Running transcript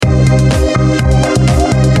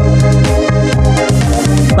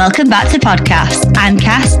Welcome back to the podcast. I'm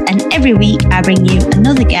Cass, and every week I bring you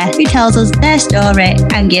another guest who tells us their story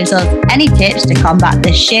and gives us any tips to combat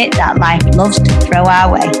the shit that life loves to throw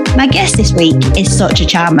our way. My guest this week is such a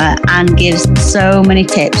charmer and gives so many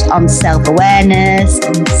tips on self-awareness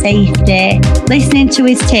and safety. Listening to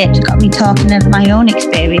his tips got me talking of my own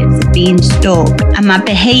experience of being stuck and my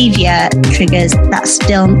behaviour triggers that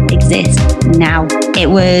still exist now. It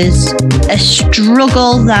was a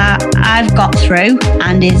struggle that I've got through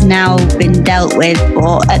and is now been dealt with,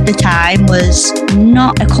 but at the time was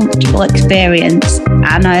not a comfortable experience,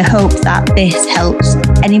 and I hope that this helps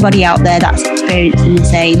anybody out there that's experiencing the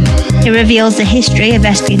same. It reveals the history of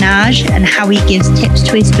espionage and how he gives tips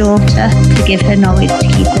to his daughter to give her knowledge to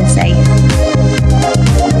keep her safe.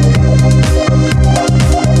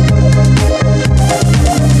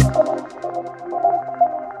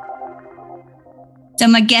 So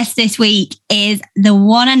my guest this week is the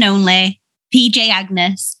one and only PJ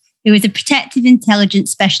Agness, who is a protective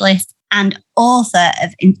intelligence specialist and author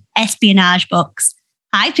of espionage books.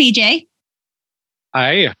 Hi, PJ.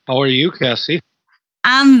 Hi, how are you, Cassie?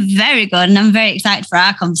 I'm very good, and I'm very excited for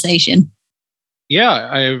our conversation. Yeah,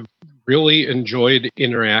 I've really enjoyed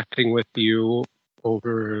interacting with you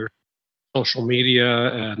over social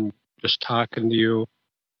media and just talking to you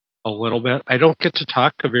a little bit. I don't get to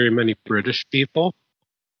talk to very many British people,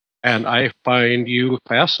 and I find you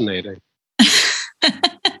fascinating.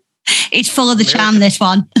 It's full of the charm, this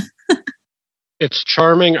one. It's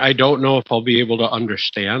charming. I don't know if I'll be able to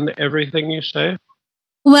understand everything you say.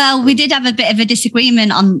 Well, we did have a bit of a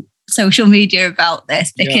disagreement on social media about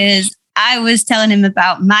this because I was telling him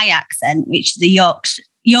about my accent, which is a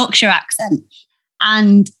Yorkshire accent,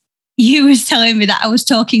 and you was telling me that I was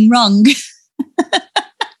talking wrong.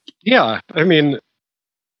 Yeah, I mean,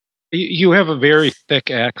 you have a very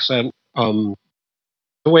thick accent.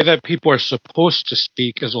 The way that people are supposed to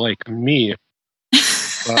speak is like me.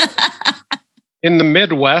 In the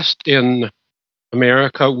Midwest, in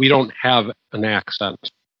America, we don't have an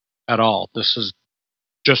accent at all. This is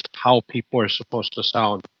just how people are supposed to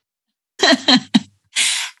sound.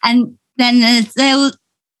 And then there's those,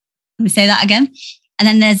 let me say that again. And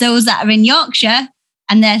then there's those that are in Yorkshire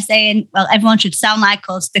and they're saying, well, everyone should sound like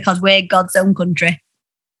us because we're God's own country.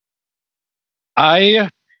 I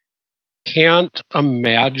can't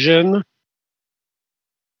imagine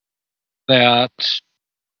that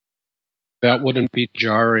wouldn't be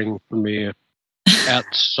jarring for me at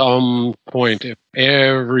some point if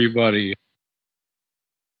everybody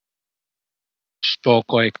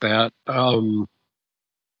spoke like that.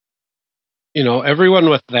 Everyone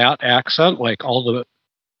with that accent, like all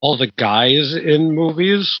the guys in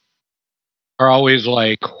movies are always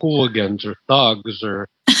like hooligans or thugs or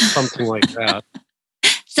something like that.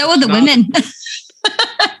 So are the women.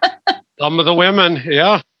 Some of the women,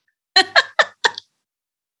 yeah.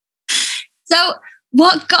 So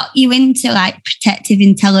what got you into like protective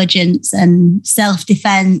intelligence and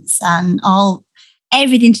self-defense and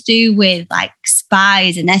everything to do with like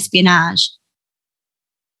spies and espionage?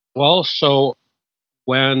 Well, so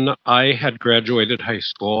when I had graduated high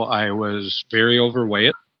school, I was very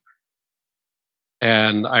overweight.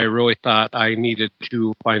 And I really thought I needed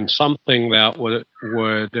to find something that would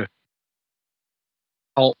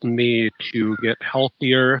help me to get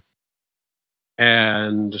healthier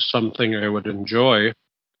and something I would enjoy.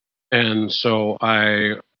 And so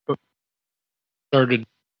I started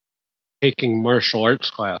taking martial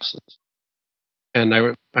arts classes. And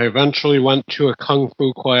I eventually went to a kung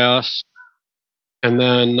fu class. And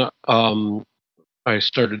then I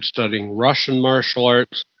started studying Russian martial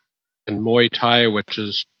arts and Muay Thai, which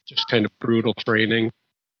is just kind of brutal training.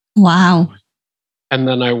 Wow. And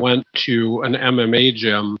then I went to an MMA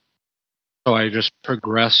gym. So I just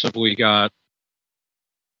progressively got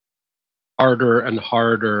harder and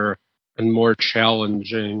harder and more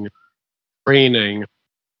challenging training.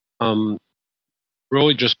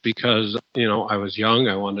 Really just because, I was young.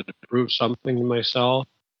 I wanted to prove something to myself.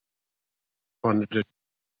 I wanted to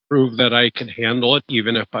prove that I could handle it,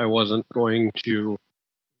 even if I wasn't going to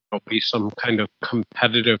be some kind of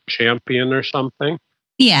competitive champion or something.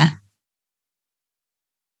 Yeah.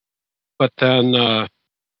 But then a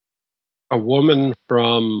woman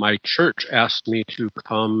from my church asked me to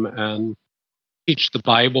come and teach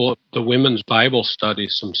the women's Bible study,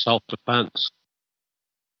 some self-defense.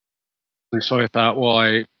 And so I thought, well,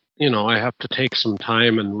 I have to take some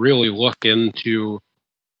time and really look into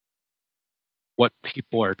what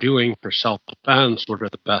people are doing for self-defense. What are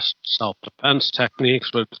the best self-defense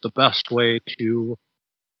techniques? What's the best way to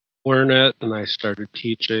learn it? And I started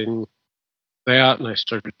teaching that, and I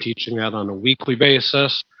started teaching that on a weekly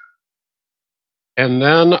basis. And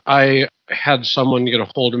then I had someone get a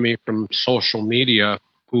hold of me from social media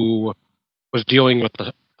who was dealing with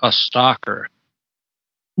a stalker.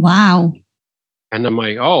 Wow. And I'm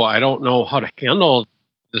like, oh, I don't know how to handle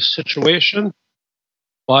this situation,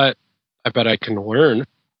 but I bet I can learn.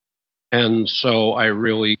 And so I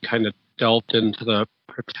really kind of delved into the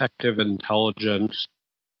protective intelligence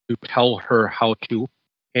to tell her how to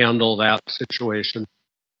handle that situation,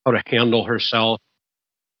 how to handle herself.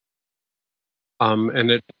 And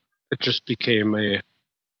it just became a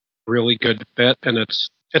really good fit. And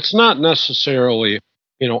it's not necessarily,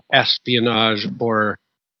 espionage or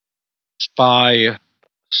spy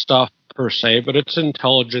stuff per se, but it's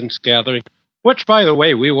intelligence gathering, which, by the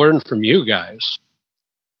way, we learned from you guys.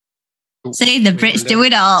 See, the Brits do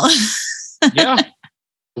it all. Yeah.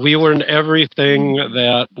 We learned everything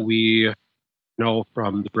that we know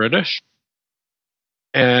from the British.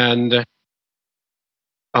 And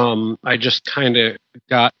I just kind of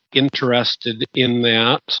got interested in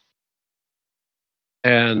that.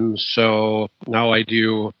 And so now I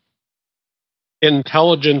do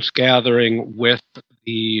intelligence gathering with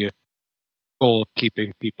the goal of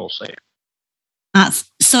keeping people safe. That's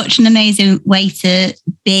such an amazing way to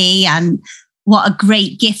be, and what a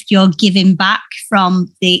great gift you're giving back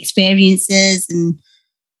from the experiences and,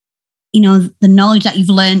 the knowledge that you've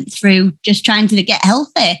learned through just trying to get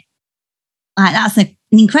healthy. Like, that's an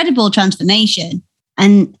incredible transformation.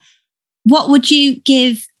 And what would you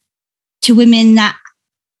give to women that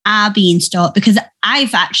are being stalked? Because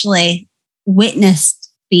I've actually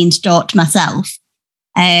witnessed being stalked myself.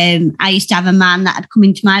 I used to have a man that had come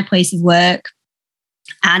into my place of work,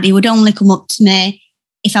 and he would only come up to me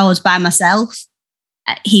if I was by myself.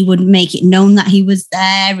 He would make it known that he was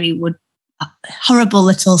there. He would, horrible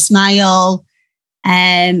little smile.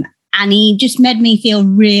 And he just made me feel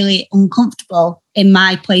really uncomfortable in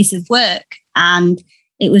my place of work. And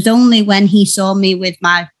it was only when he saw me with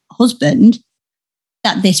my husband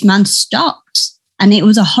that this man stopped. And it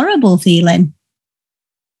was a horrible feeling.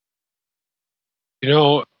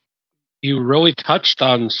 You really touched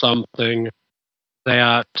on something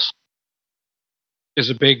that is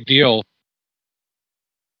a big deal.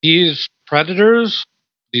 These predators,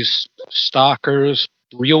 these stalkers,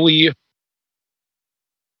 really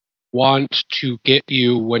want to get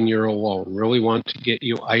you when you're alone, really want to get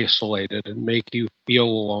you isolated and make you feel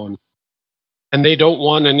alone. And they don't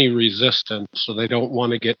want any resistance, so they don't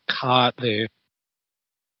want to get caught. They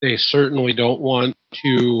certainly don't want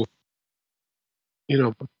to,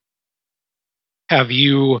 have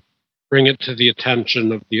you bring it to the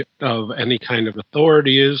attention of any kind of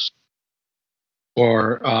authorities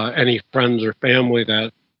or any friends or family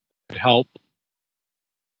that could help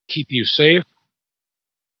keep you safe.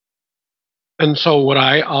 And so what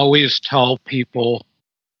I always tell people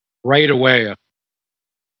right away,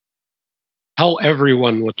 tell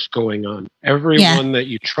everyone what's going on. Everyone that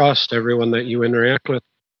you trust, everyone that you interact with.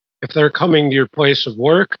 If they're coming to your place of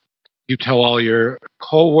work, you tell all your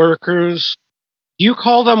coworkers. Do you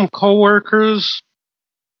call them coworkers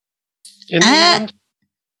in England?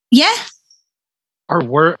 Yeah. Or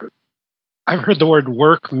work? I've heard the word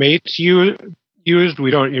workmates used.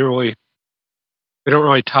 We don't really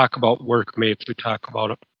talk about workmates. We talk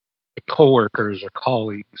about coworkers or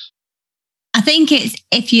colleagues. I think it's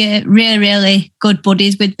if you're really, really good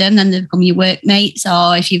buddies with them, then they become your workmates,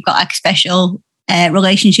 or if you've got a special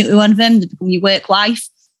relationship with one of them, they become your work wife.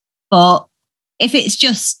 But if it's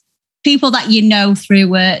just people that you know through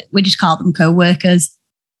work, we just call them co-workers.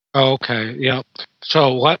 Okay, yeah.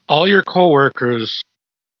 So let all your co-workers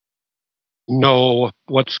know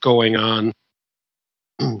what's going on.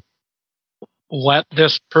 Let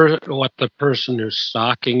the person who's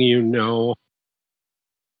stalking you know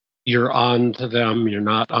you're on to them. You're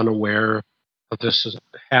not unaware that this is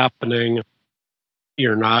happening.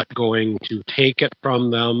 You're not going to take it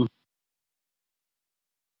from them.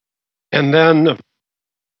 And then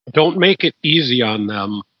don't make it easy on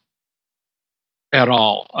them at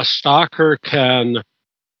all. A stalker can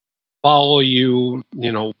follow you,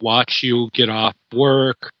 watch you get off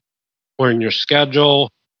work or in your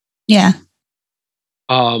schedule. Yeah.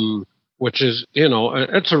 Which is,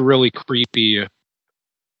 it's a really creepy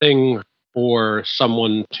thing for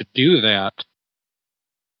someone to do that.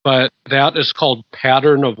 But that is called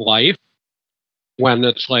pattern of life, when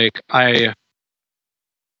it's like I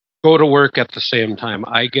go to work at the same time,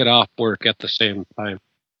 I get off work at the same time,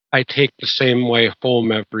 I take the same way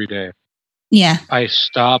home every day. Yeah. I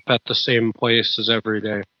stop at the same places every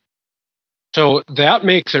day. So that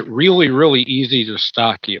makes it really, really easy to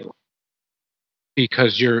stalk you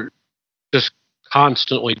because you're just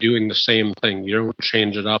constantly doing the same thing. You don't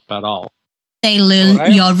change it up at all. They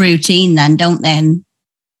learn your routine then, don't they? And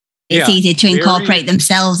it's easy to incorporate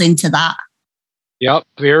themselves into that. Yep,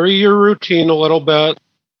 vary your routine a little bit.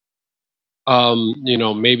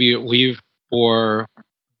 Maybe leave for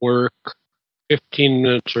work 15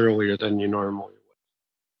 minutes earlier than you normally would.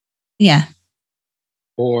 Yeah.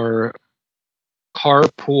 Or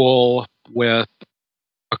carpool with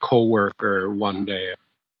a coworker one day.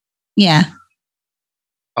 Yeah.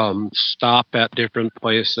 Stop at different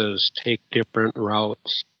places, take different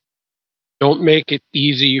routes. Don't make it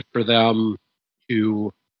easy for them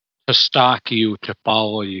to stalk you, to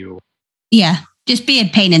follow you. Yeah, just be a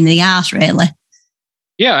pain in the ass, really.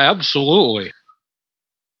 Yeah, absolutely.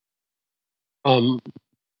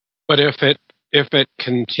 But if it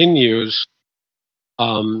continues,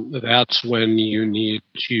 that's when you need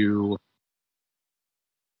to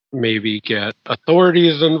maybe get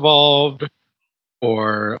authorities involved,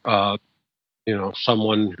 or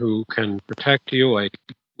someone who can protect you, like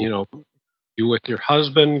you with your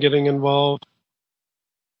husband getting involved.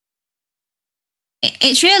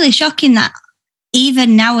 It's really shocking that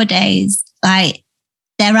even nowadays, like,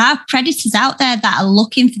 there are predators out there that are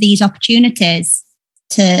looking for these opportunities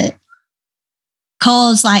to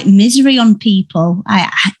cause like misery on people.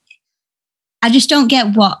 I just don't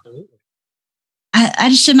get what. I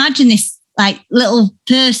just imagine this like little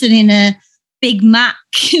person in a Big Mac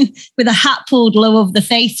with a hat pulled low over the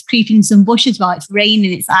face, creeping some bushes while it's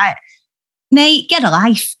raining. It's like, mate, get a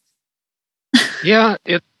life. Yeah,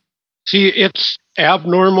 it's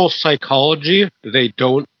abnormal psychology.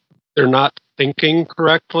 They're not thinking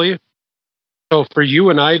correctly. So for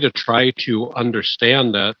you and I to try to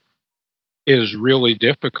understand that is really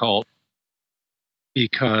difficult,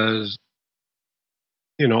 because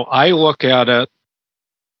I look at it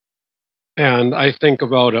and I think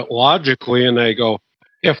about it logically, and I go,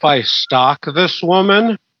 if I stalk this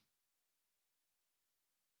woman,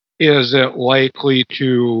 is it likely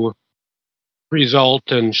to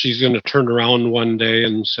result in she's going to turn around one day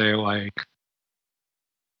and say, like,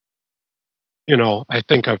 I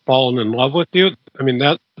think I've fallen in love with you? I mean,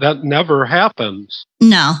 that never happens.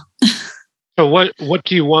 No. So what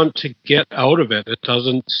do you want to get out of it? It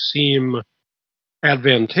doesn't seem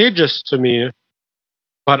advantageous to me,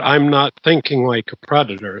 but I'm not thinking like a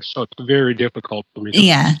predator, so it's very difficult for me to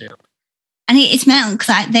understand. And it's mental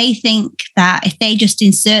because they think that if they just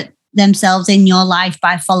insert themselves in your life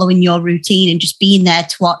by following your routine and just being there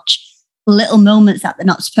to watch little moments that they're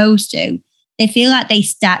not supposed to, they feel like they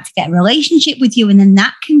start to get a relationship with you, and then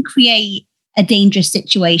that can create a dangerous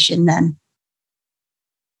situation then.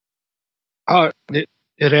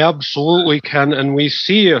 It absolutely can. And we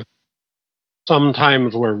see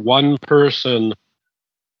sometimes where one person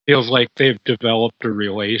feels like they've developed a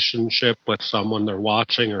relationship with someone they're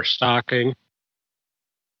watching or stalking.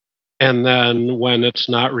 And then when it's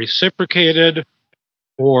not reciprocated,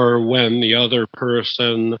 or when the other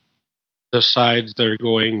person decides they're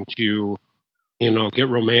going to, get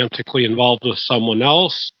romantically involved with someone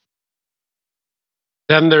else,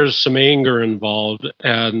 then there's some anger involved.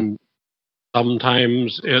 And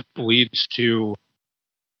sometimes it leads to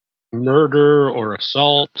murder or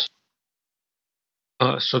assault.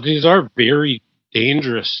 So these are very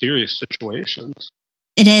dangerous, serious situations.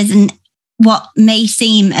 It is. And what may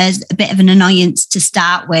seem as a bit of an annoyance to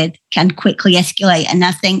start with can quickly escalate. And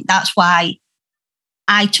I think that's why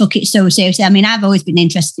I took it so seriously. I mean, I've always been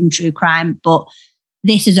interested in true crime, but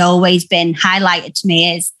this has always been highlighted to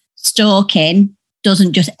me as stalking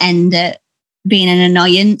doesn't just end at being an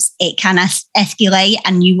annoyance. It can escalate,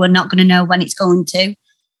 and you are not going to know when it's going to.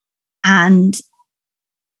 And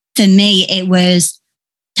for me, it was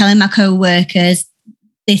telling my co-workers,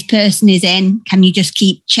 this person is in, can you just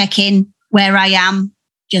keep checking where I am?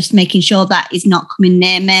 Just making sure that he's not coming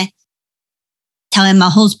near me. Telling my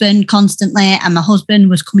husband constantly, and my husband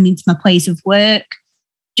was coming into my place of work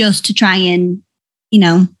just to try and,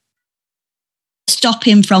 stop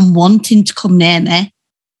him from wanting to come near me.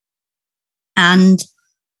 And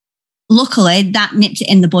luckily that nipped it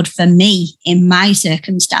in the bud for me in my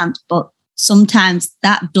circumstance, but sometimes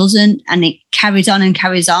that doesn't, and it carries on and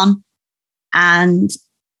carries on. And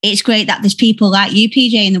it's great that there's people like you,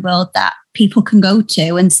 PJ, in the world that people can go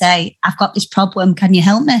to and say, I've got this problem, can you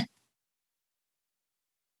help me?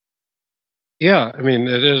 Yeah, I mean,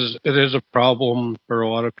 it is a problem for a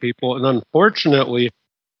lot of people. And unfortunately,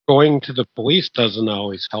 going to the police doesn't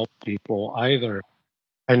always help people either.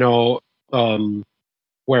 I know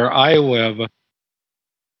where I live,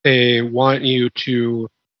 they want you to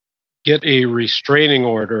get a restraining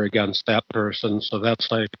order against that person. So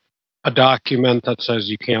that's like a document that says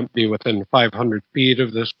you can't be within 500 feet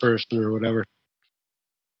of this person or whatever.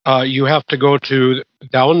 You have to go to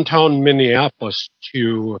downtown Minneapolis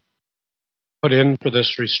to put in for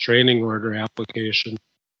this restraining order application,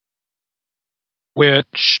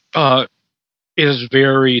 which is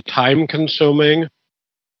very time consuming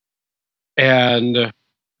and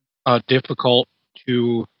difficult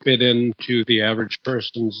to fit into the average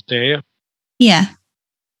person's day. Yeah.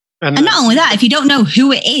 And not only that, if you don't know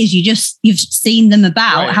who it is, you've seen them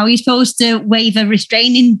about, right. How are you supposed to wave a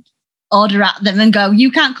restraining order at them and go,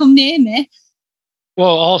 you can't come near me?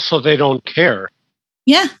 Well, also they don't care.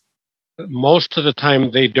 Yeah. Most of the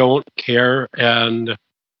time they don't care. And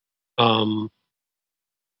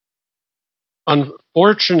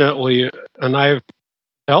unfortunately, and I've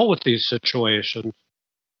dealt with these situations,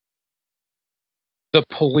 the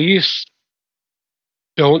police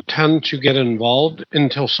don't tend to get involved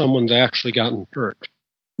until someone's actually gotten hurt.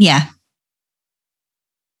 Yeah.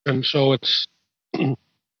 And so it's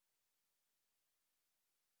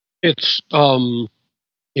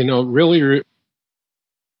really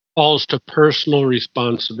falls to personal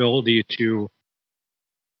responsibility to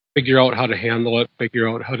figure out how to handle it, figure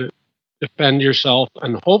out how to defend yourself,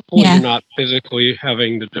 and hopefully you're not physically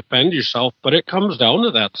having to defend yourself, but it comes down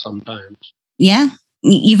to that sometimes. Yeah.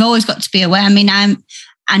 You've always got to be aware. I mean, I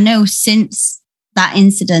know since that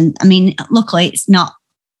incident, I mean, luckily it's not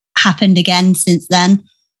happened again since then,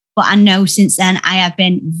 but I know since then I have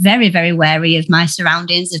been very, very wary of my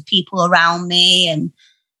surroundings, of people around me, and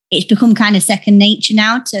it's become kind of second nature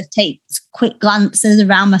now to take quick glances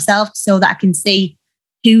around myself so that I can see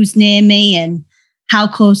who's near me and how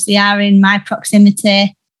close they are in my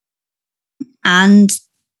proximity. And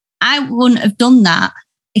I wouldn't have done that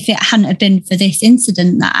if it hadn't have been for this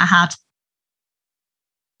incident that I had.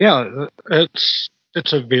 Yeah, it's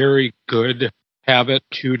a very good habit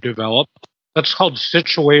to develop. That's called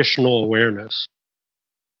situational awareness.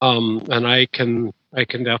 And I can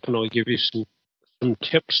definitely give you some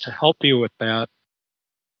tips to help you with that.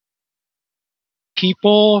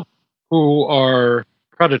 People who are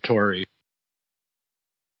predatory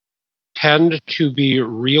tend to be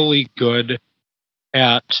really good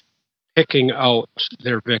at picking out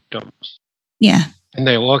their victims. Yeah. And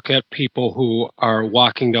they look at people who are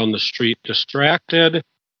walking down the street distracted.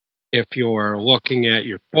 If you're looking at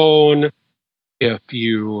your phone, if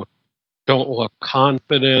you don't look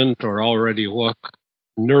confident or already look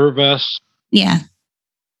nervous. Yeah.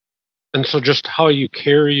 And so just how you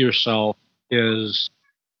carry yourself is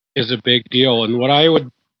a big deal. And what I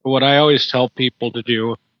always tell people to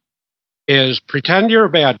do is pretend you're a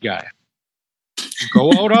bad guy.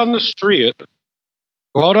 Go out on the street,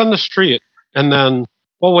 and then,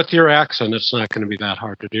 well, with your accent, it's not going to be that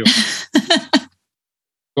hard to do.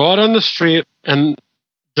 Go out on the street and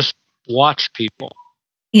just watch people.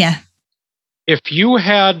 Yeah. If you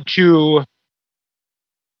had to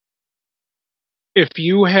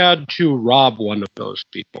rob one of those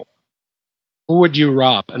people, who would you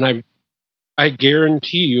rob? And I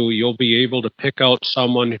guarantee you'll be able to pick out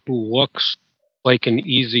someone who looks like an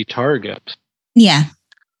easy target. Yeah.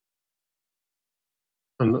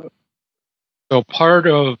 And so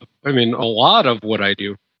a lot of what I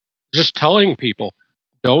do, just telling people,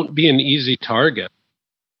 don't be an easy target,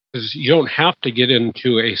 because you don't have to get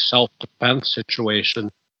into a self-defense situation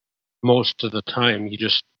most of the time. You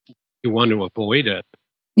want to avoid it.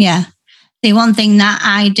 Yeah. The one thing that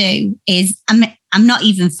I do is I'm not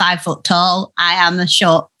even 5 foot tall. I am a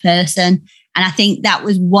short person. And I think that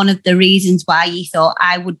was one of the reasons why you thought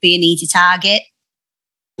I would be an easy target.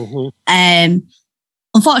 Mm-hmm.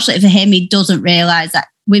 Unfortunately for him, he doesn't realise that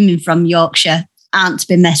women from Yorkshire aren't to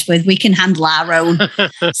be messed with. We can handle our own.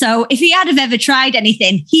 So if he had have ever tried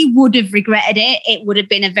anything, he would have regretted it. It would have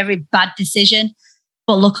been a very bad decision.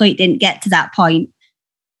 But luckily it didn't get to that point.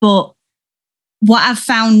 But what I've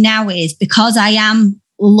found now is, because I am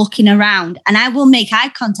looking around and I will make eye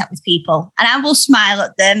contact with people and I will smile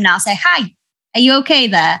at them and I'll say, hi, are you okay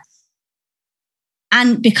there?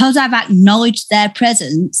 And because I've acknowledged their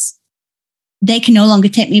presence, they can no longer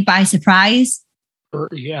take me by surprise.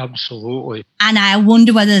 Yeah, absolutely. And I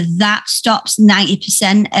wonder whether that stops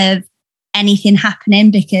 90% of anything happening,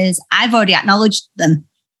 because I've already acknowledged them.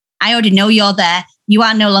 I already know you're there. You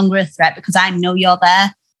are no longer a threat because I know you're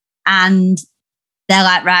there. And they're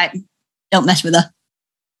like, right, don't mess with her.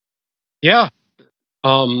 Yeah.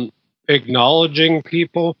 Acknowledging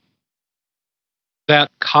people,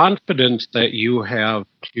 that confidence that you have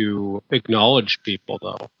to acknowledge people,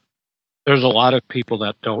 though. There's a lot of people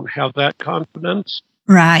that don't have that confidence.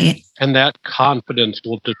 Right. And that confidence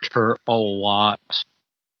will deter a lot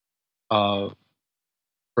of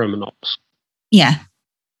criminals. Yeah.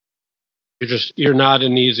 You're not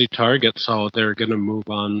an easy target, so they're going to move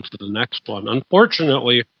on to the next one.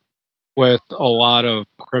 Unfortunately, with a lot of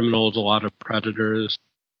criminals, a lot of predators,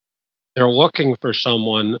 they're looking for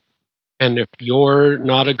someone, and if you're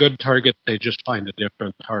not a good target, they just find a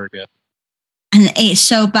different target. And it's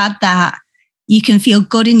so bad that you can feel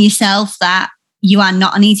good in yourself that you are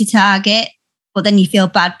not an easy target, but then you feel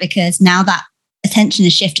bad because now that attention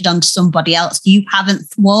is shifted onto somebody else. You haven't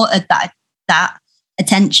thwarted that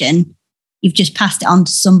attention. You've just passed it on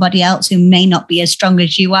to somebody else who may not be as strong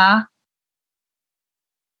as you are.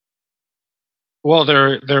 Well,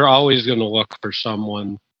 they're always going to look for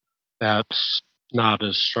someone that's not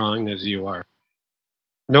as strong as you are.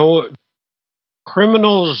 No,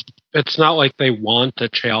 criminals, it's not like they want a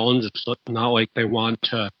challenge. It's not like they want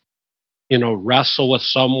to, wrestle with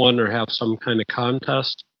someone or have some kind of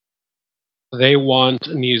contest. They want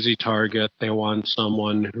an easy target. They want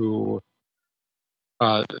someone who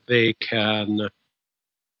they can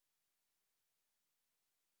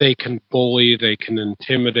bully, they can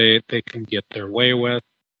intimidate, they can get their way with.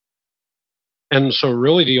 And so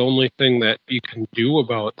really the only thing that you can do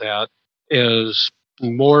about that is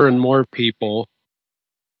more and more people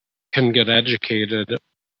can get educated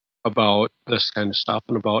about this kind of stuff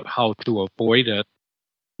and about how to avoid it.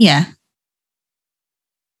 Yeah.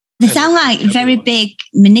 They sound like very big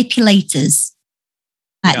manipulators.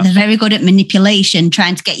 Like they're very good at manipulation,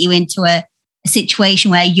 trying to get you into a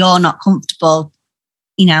situation where you're not comfortable,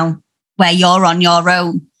 where you're on your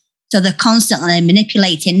own. So they're constantly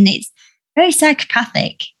manipulating. It's very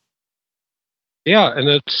psychopathic. Yeah,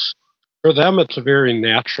 and for them, it's a very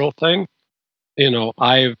natural thing.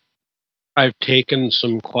 I've taken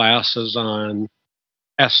some classes on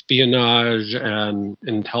espionage and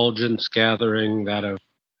intelligence gathering that have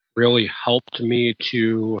really helped me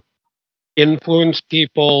to influence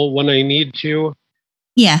people when I need to.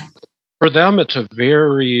 Yeah. For them, it's a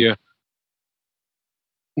very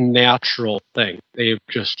natural thing. They've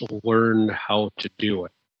just learned how to do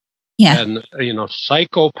it. Yeah. And,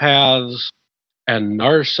 psychopaths and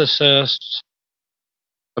narcissists,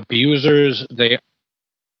 abusers, they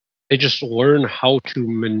just learn how to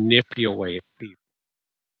manipulate people.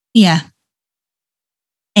 Yeah.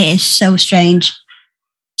 It is so strange.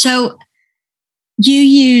 So you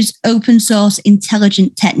use open source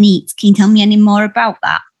intelligent techniques. Can you tell me any more about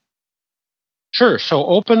that? Sure. So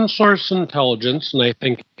open source intelligence, and I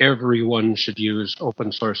think everyone should use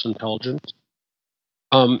open source intelligence,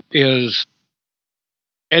 is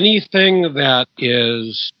anything that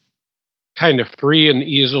is kind of free and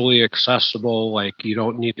easily accessible. Like you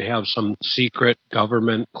don't need to have some secret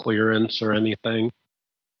government clearance or anything.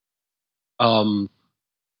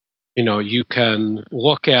 You can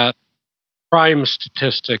look at crime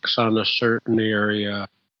statistics on a certain area,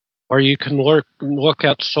 or you can look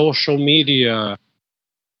at social media.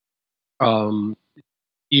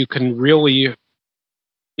 You can really,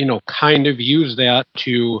 kind of use that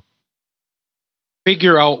to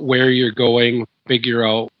figure out where you're going, figure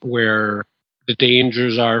out where the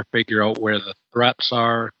dangers are, figure out where the threats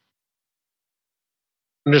are,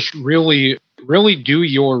 and just really, really do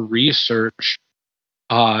your research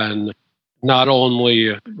on not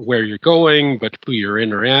only where you're going, but who you're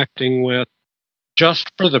interacting with,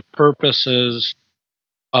 just for the purposes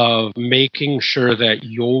of making sure that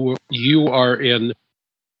you are in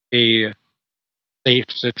a safe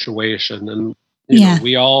situation. And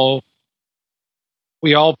we all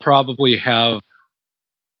probably have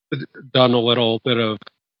done a little bit of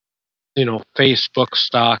Facebook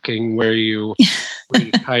stalking where you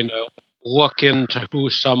kind of look into who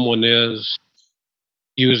someone is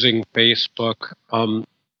using Facebook,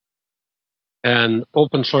 and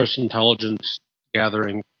open source intelligence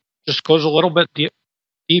gathering just goes a little bit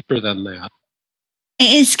deeper than that.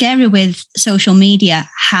 It is scary with social media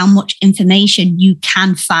how much information you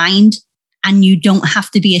can find, and you don't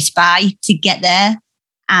have to be a spy to get there.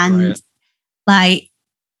 And I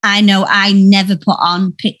know I never put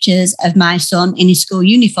on pictures of my son in his school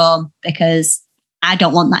uniform because I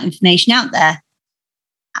don't want that information out there.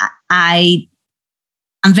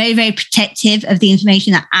 I'm very, very protective of the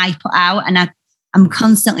information that I put out, and I'm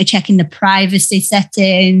constantly checking the privacy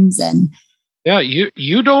settings. And yeah, you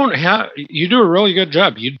do a really good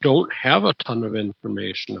job. You don't have a ton of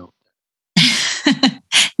information out there.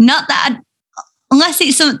 Not that, unless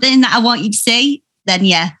it's something that I want you to see, then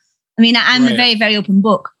yeah. I mean, I'm a very, very open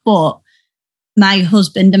book, but my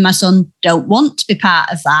husband and my son don't want to be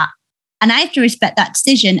part of that. And I have to respect that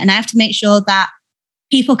decision, and I have to make sure that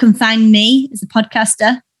people can find me as a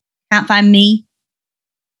podcaster, can't find me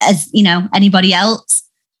as, anybody else.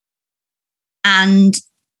 And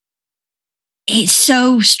it's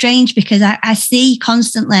so strange because I see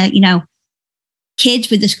constantly, kids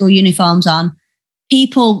with the school uniforms on,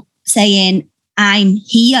 people saying, I'm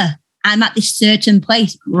here, I'm at this certain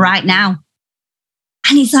place right now.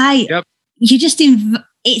 And it's like, Yep. you just,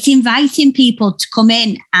 it's inviting people to come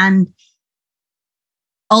in. And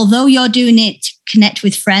although you're doing it to connect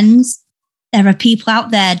with friends, there are people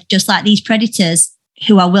out there just like these predators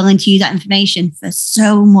who are willing to use that information for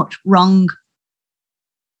so much wrong.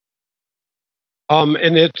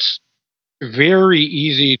 And it's very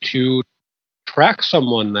easy to track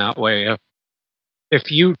someone that way.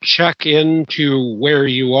 If you check into where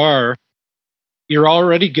you are, you're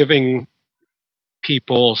already giving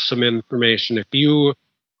people some information. If you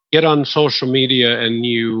get on social media and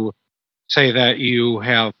you say that you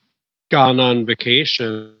have gone on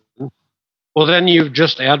vacation, well, then you've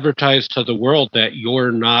just advertised to the world that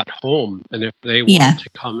you're not home. And if they want to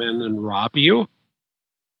come in and rob you,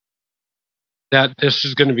 that this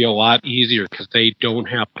is going to be a lot easier because they don't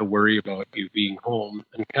have to worry about you being home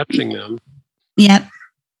and catching them. Yep.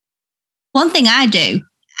 One thing I do,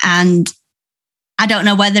 and I don't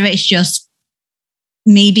know whether it's just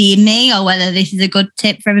me being me or whether this is a good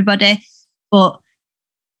tip for everybody, but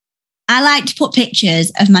I like to put pictures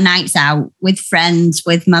of my nights out with friends,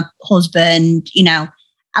 with my husband,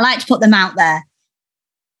 I like to put them out there.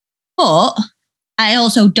 But I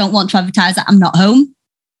also don't want to advertise that I'm not home.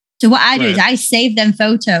 So what I do is I save them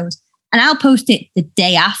photos and I'll post it the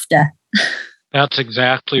day after. That's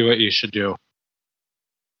exactly what you should do.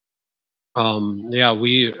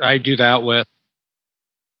 I do that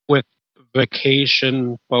with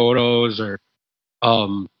vacation photos or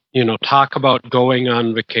talk about going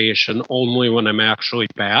on vacation only when I'm actually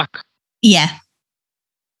back. Yeah.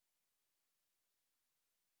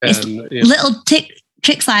 And little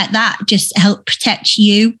tricks like that just help protect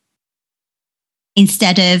you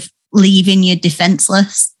instead of leaving you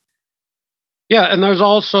defenseless. Yeah, and there's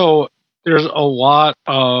a lot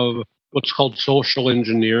of what's called social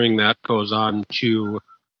engineering that goes on to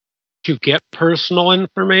get personal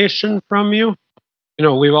information from you.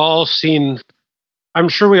 We've all seen, I'm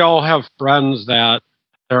sure we all have friends that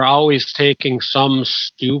they're always taking some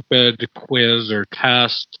stupid quiz or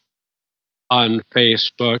test on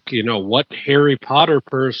Facebook. What Harry Potter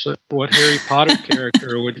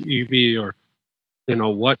character would you be? Or,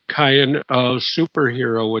 what kind of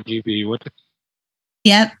superhero would you be?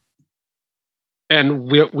 Yep. And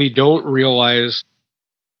what we don't realize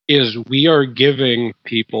is we are giving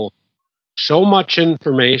people so much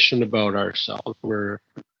information about ourselves.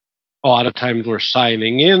 A lot of times we're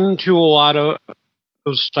signing into a lot of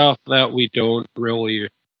stuff that we don't really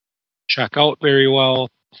check out very well.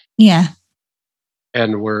 Yeah.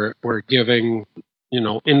 And we're giving,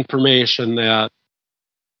 information that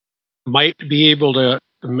might be able to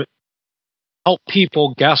help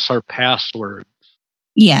people guess our passwords.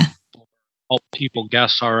 Yeah. Help people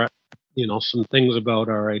guess our, some things about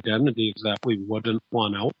our identities that we wouldn't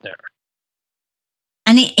want out there.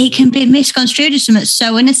 And it can be misconstrued as something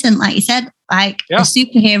so innocent, like you said, like a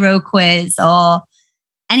superhero quiz or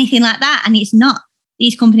anything like that. And it's not.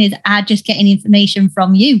 These companies are just getting information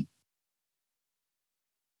from you.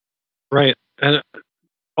 Right. And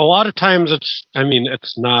a lot of times it's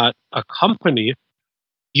not a company.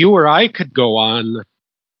 You or I could go on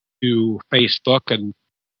to Facebook and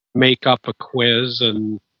make up a quiz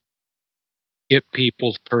and get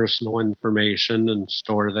people's personal information and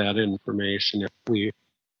store that information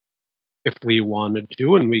if we wanted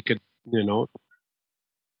to, and we could,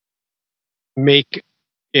 make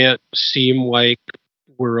it seem like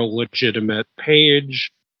we're a legitimate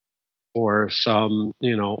page or some,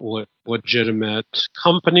 legitimate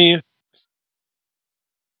company,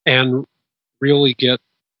 and really get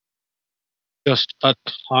just a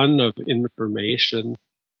ton of information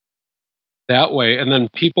that way. And then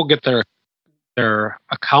people get their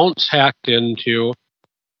accounts hacked into,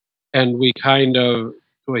 and we kind of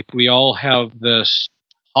we all have this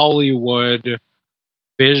Hollywood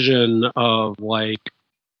vision of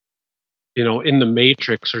in the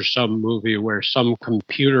Matrix or some movie where some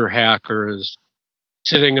computer hacker is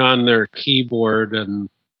sitting on their keyboard and,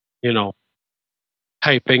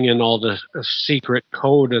 typing in all the secret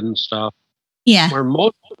code and stuff. Yeah. Where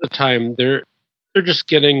most of the time they're just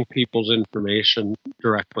getting people's information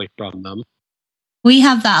directly from them. We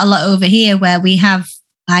have that a lot over here where we have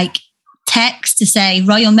like text to say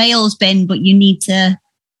Royal Mail's been, but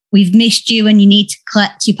we've missed you and you need to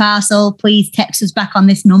collect your parcel. Please text us back on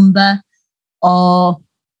this number. Or,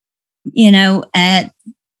 they'll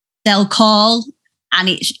call and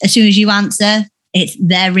it's as soon as you answer,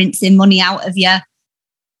 they're rinsing money out of you.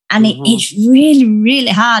 And it's really,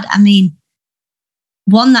 really hard. I mean,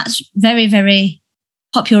 one that's very, very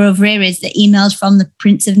popular over here is the emails from the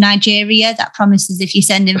Prince of Nigeria that promises if you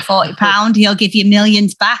send him £40, he'll give you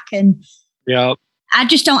millions back. And yeah, I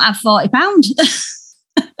just don't have £40.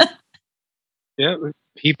 yeah,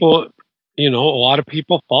 people, a lot of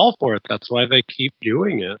people fall for it. That's why they keep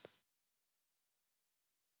doing it.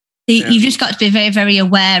 You've just got to be very, very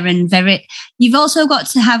aware and you've also got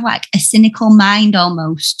to have like a cynical mind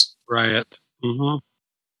almost. Right. Mm-hmm.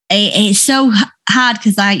 It's so hard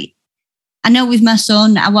because I know with my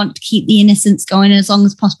son, I want to keep the innocence going as long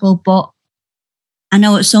as possible, but I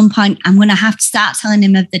know at some point I'm going to have to start telling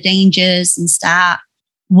him of the dangers and start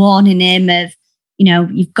warning him of,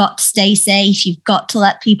 you've got to stay safe. You've got to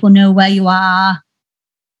let people know where you are.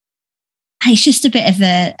 It's just a bit of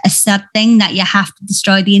a sad thing that you have to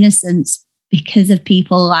destroy the innocence because of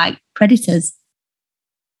people like predators.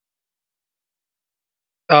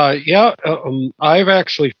 I've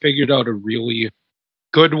actually figured out a really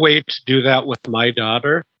good way to do that with my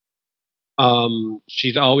daughter.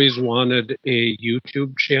 She's always wanted a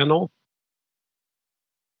YouTube channel.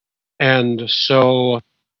 And so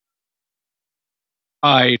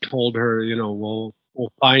I told her, we'll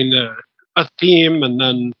find a theme and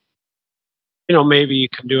then, maybe you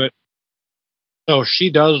can do it. So she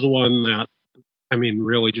does one that,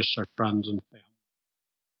 really just our friends and family.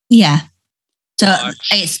 Yeah. So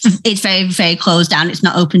it's very, very closed down. It's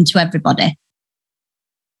not open to everybody.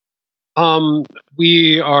 There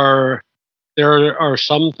are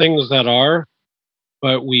some things that are,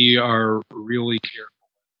 but we are really careful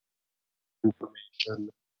with information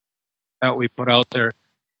that we put out there.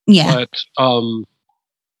 Yeah. But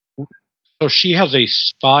so she has a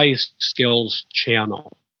spy skills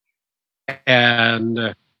channel,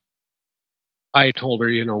 and I told her,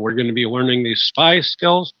 we're going to be learning these spy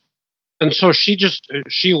skills, and so she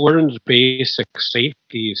learns basic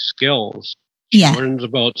safety skills. She learns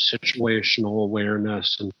about situational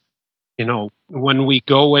awareness, and when we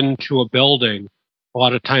go into a building, a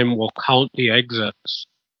lot of time we'll count the exits.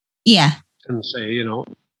 Yeah. And say,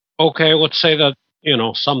 okay, let's say that,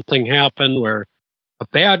 something happened where a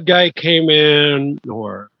bad guy came in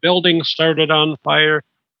or building started on fire.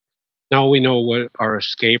 Now we know what our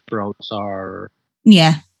escape routes are.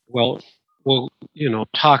 Yeah. Well, we'll,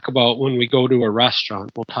 talk about when we go to a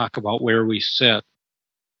restaurant, we'll talk about where we sit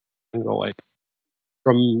and go like,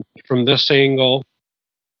 from this angle,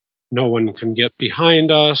 no one can get behind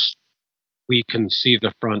us. We can see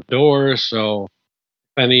the front door. So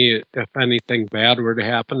if anything bad were to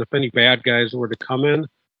happen, if any bad guys were to come in,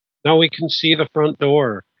 now we can see the front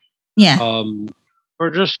door. Yeah.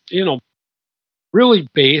 Or just, really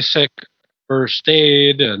basic first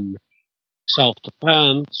aid and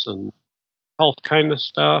self-defense and health kind of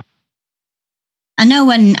stuff. I know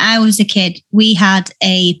when I was a kid, we had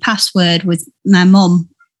a password with my mum,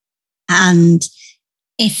 and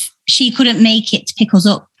if she couldn't make it to pick us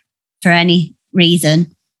up for any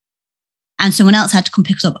reason and someone else had to come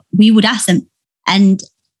pick us up, we would ask them. And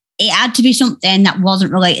it had to be something that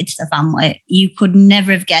wasn't related to the family. You could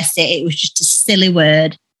never have guessed it. It was just a silly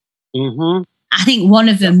word. Mm-hmm. I think one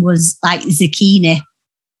of them was like zucchini.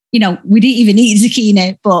 We didn't even eat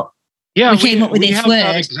zucchini, but we came up with this word.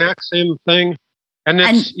 That exact same thing. And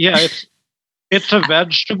it's a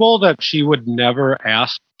vegetable that she would never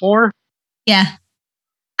ask for. Yeah.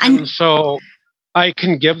 And so I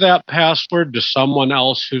can give that password to someone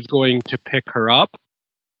else who's going to pick her up.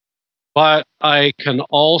 But I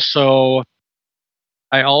also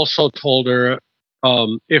told her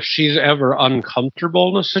if she's ever uncomfortable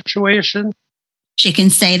in a situation, she can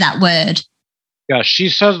say that word. Yeah, she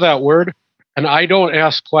says that word, and I don't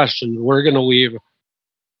ask questions. We're going to leave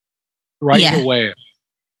right away.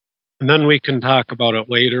 And then we can talk about it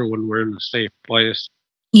later when we're in a safe place.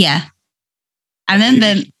 Yeah. I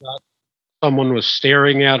remember someone was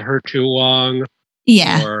staring at her too long.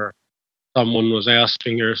 Yeah. Or someone was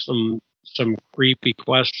asking her some creepy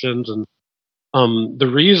questions. And the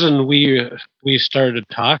reason we started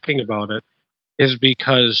talking about it is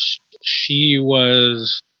because she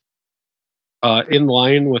was in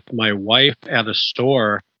line with my wife at a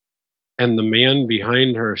store, and the man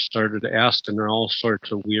behind her started asking her all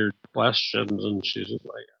sorts of weird questions, and she's like, I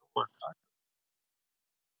don't want to talk.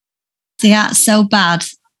 See, that's so bad.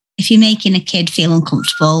 If you're making a kid feel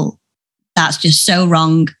uncomfortable, that's just so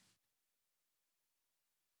wrong.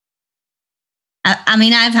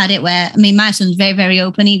 I've had it where, my son's very, very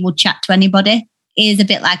open. He will chat to anybody. He is a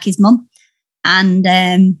bit like his mum. And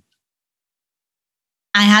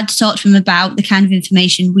I had to talk to him about the kind of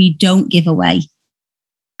information we don't give away.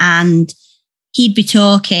 And he'd be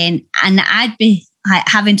talking and I'd be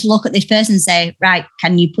having to look at this person and say, right,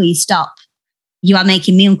 can you please stop? you are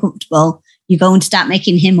making me uncomfortable. You're going to start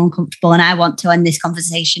making him uncomfortable, and I want to end this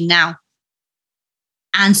conversation now.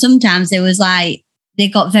 And sometimes it was like they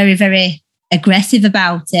got very, very aggressive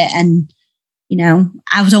about it. And,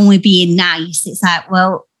 I was only being nice. It's like,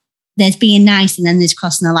 well, there's being nice and then there's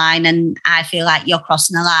crossing the line. And I feel like you're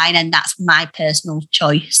crossing the line, and that's my personal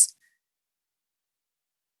choice.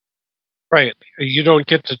 Right. You don't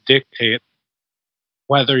get to dictate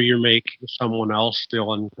whether you're making someone else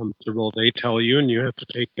feel uncomfortable. They tell you, and you have to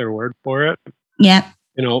take their word for it. Yeah.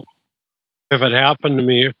 If it happened to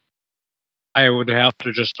me, I would have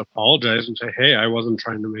to just apologize and say, hey, I wasn't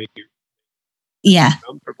trying to make you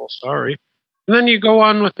uncomfortable. Sorry. And then you go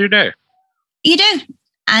on with your day. You do.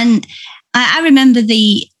 And I remember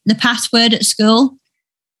the password at school.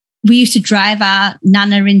 We used to drive our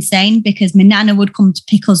nana insane because my nana would come to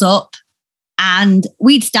pick us up, and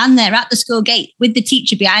we'd stand there at the school gate with the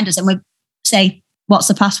teacher behind us and we'd say, what's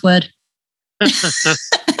the password?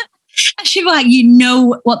 She'd be like, you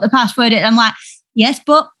know what the password is? I'm like, yes,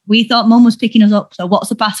 but we thought mum was picking us up, so what's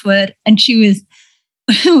the password? And she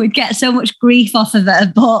would get so much grief off of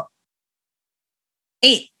it, but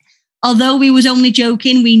although we was only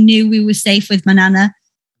joking, we knew we were safe with my nana.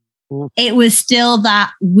 It was still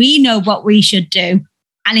that we know what we should do.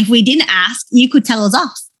 And if we didn't ask, you could tell us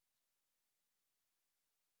off.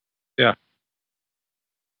 Yeah.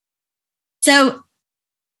 So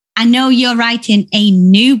I know you're writing a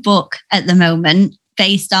new book at the moment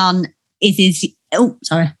based on I'll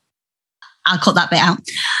cut that bit out.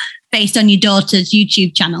 Based on your daughter's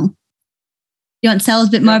YouTube channel. You want to tell us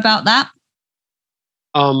a bit more about that?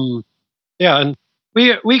 Yeah, and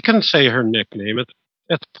we can say her nickname.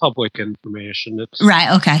 It's public information. It's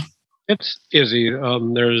right. Okay. It's Izzy.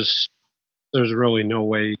 There's really no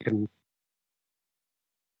way you can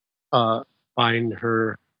find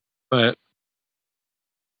her, but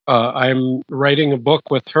I'm writing a book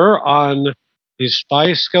with her on these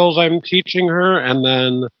spy skills I'm teaching her, and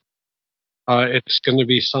then it's going to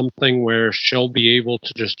be something where she'll be able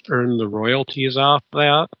to just earn the royalties off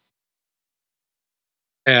that,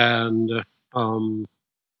 and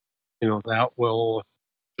that will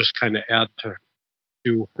just kind of add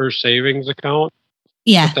to her savings account.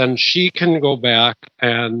 Yeah. But then she can go back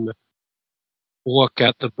and look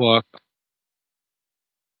at the book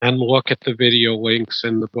and look at the video links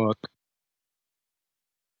in the book,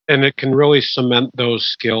 and it can really cement those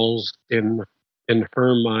skills in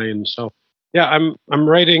her mind. So yeah, I'm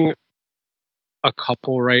writing a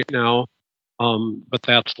couple right now, but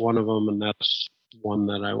that's one of them, and that's one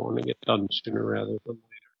that I want to get done sooner rather than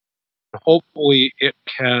later. Hopefully it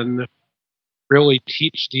can really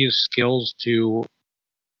teach these skills to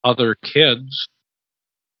other kids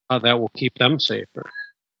that will keep them safer.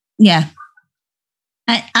 Yeah.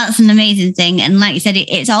 That's an amazing thing. And like you said,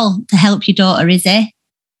 it's all to help your daughter, is it?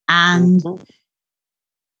 And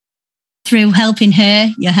through helping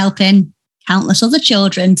her, you're helping countless other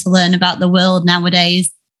children to learn about the world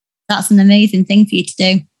nowadays. That's an amazing thing for you to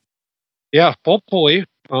do. Yeah, hopefully.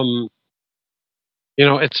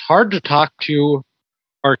 It's hard to talk to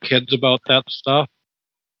our kids about that stuff.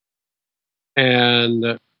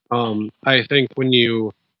 And I think when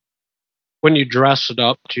you dress it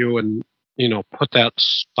up too, and put that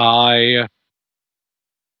spy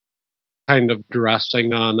kind of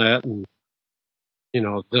dressing on it, and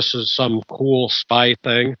this is some cool spy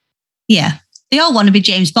thing. Yeah. They all want to be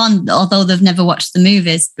James Bond, although they've never watched the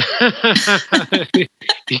movies.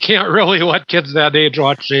 You can't really let kids that age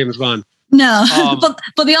watch James Bond. No,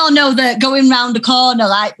 but they all know that going round the corner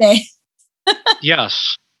like this.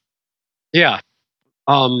 Yes. Yeah.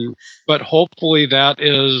 But hopefully that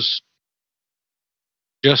is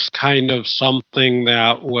just kind of something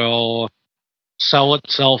that will sell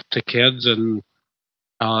itself to kids and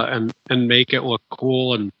make it look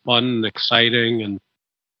cool and fun and exciting, and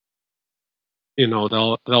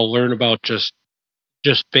they'll learn about just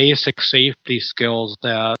basic safety skills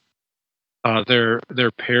that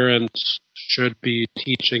their parents should be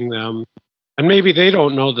teaching them, and maybe they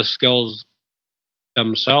don't know the skills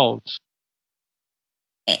themselves.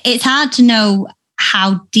 It's hard to know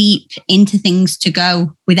how deep into things to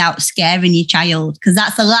go without scaring your child, because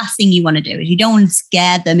that's the last thing you want to do. Is you don't want to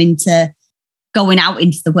scare them into going out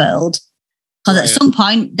into the world, because at some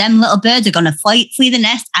point them little birds are going to flee the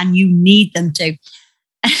nest, and you need them to.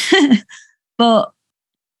 But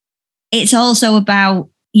it's also about,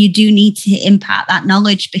 you do need to impart that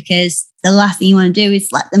knowledge, because the last thing you want to do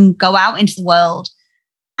is let them go out into the world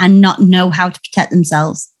and not know how to protect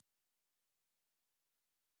themselves.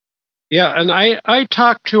 Yeah, and I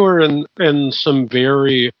talked to her in some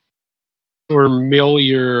very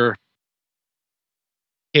familiar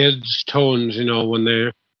kids' tones, when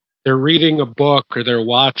they're reading a book or they're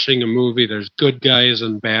watching a movie. There's good guys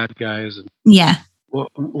and bad guys, and Yeah.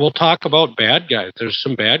 we'll talk about bad guys. There's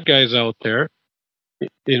some bad guys out there.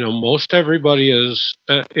 Most everybody is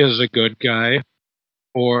a good guy,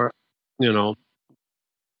 or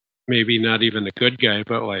maybe not even a good guy,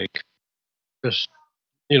 but like just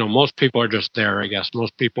most people are just there. I guess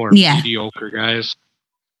most people are mediocre guys.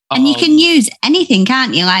 And you can use anything,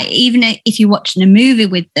 can't you? Like, even if you're watching a movie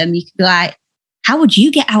with them, you could be like, how would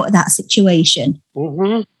you get out of that situation?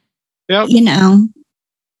 Mm-hmm. Yeah.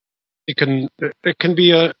 It can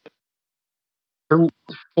be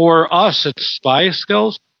for us, it's spy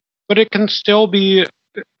skills, but it can be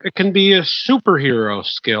a superhero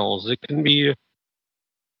skills. It can be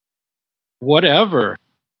whatever.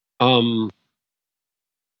 And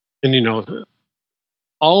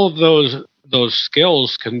all of those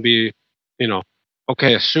skills can be,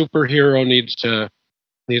 okay, a superhero needs to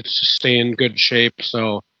stay in good shape.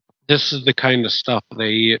 So this is the kind of stuff they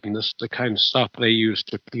eat, and this is the kind of stuff they use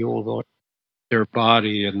to fuel their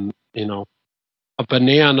body. And a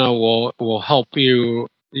banana will help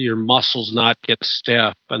your muscles not get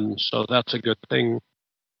stiff, and so that's a good thing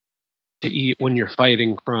to eat when you're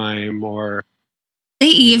fighting crime. Or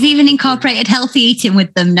you've even incorporated healthy eating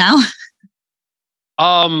with them now.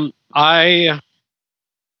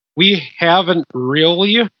 We haven't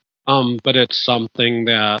really, but it's something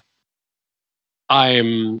that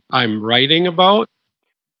I'm writing about.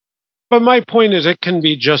 But my point is, it can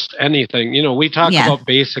be just anything. We talk about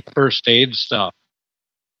basic first aid stuff.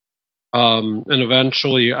 And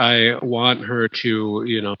eventually I want her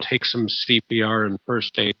to, take some CPR and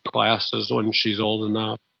first aid classes when she's old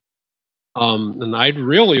enough. And I'd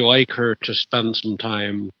really like her to spend some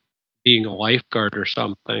time being a lifeguard or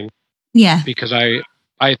something. Yeah. Because I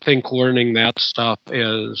think learning that stuff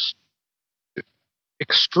is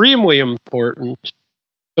extremely important,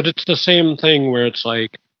 but it's the same thing where it's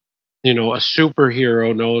like, a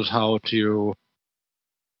superhero knows how to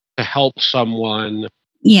help someone.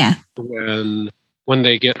 Yeah. When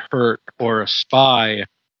they get hurt, or a spy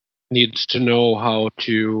needs to know how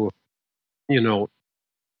to,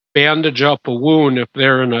 bandage up a wound if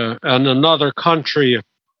they're in another country.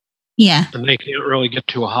 Yeah. And they can't really get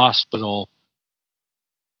to a hospital.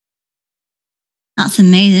 That's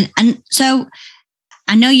amazing. And so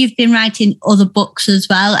I know you've been writing other books as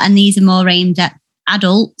well, and these are more aimed at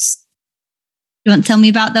adults. Do you want to tell me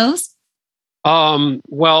about those?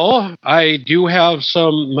 Well, I do have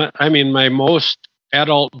some. My most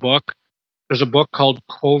adult book, there's a book called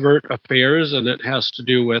Covert Affairs, and it has to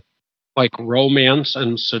do with like romance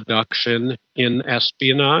and seduction in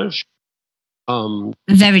espionage.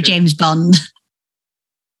 Very James Bond.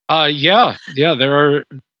 Yeah, there are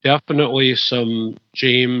definitely some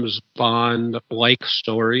James Bond like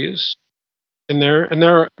stories in there, and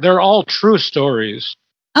they're all true stories.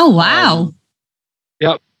 Oh wow!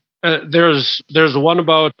 Yep. There's one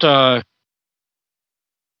about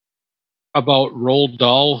Roald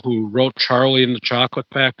Dahl, who wrote Charlie and the Chocolate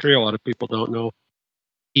Factory. A lot of people don't know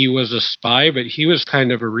he was a spy, but he was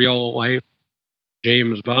kind of a real life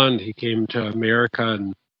James Bond. He came to America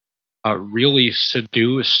and really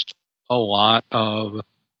seduced a lot of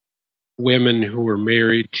women who were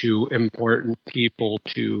married to important people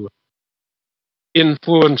to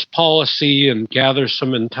influence policy and gather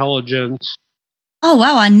some intelligence. Oh,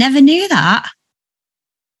 wow. I never knew that.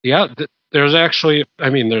 Yeah, there's actually,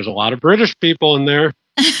 there's a lot of British people in there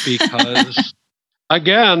because,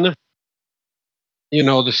 again,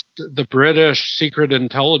 the British Secret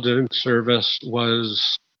Intelligence Service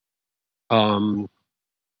was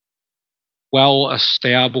well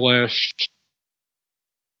established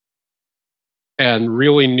and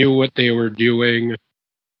really knew what they were doing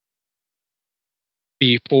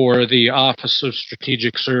before the Office of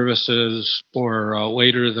Strategic Services, or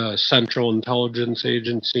later the Central Intelligence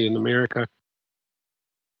Agency in America.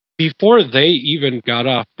 Before they even got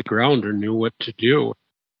off the ground or knew what to do,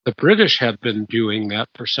 the British had been doing that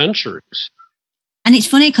for centuries. And it's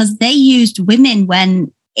funny because they used women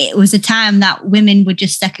when it was a time that women were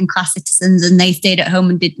just second-class citizens and they stayed at home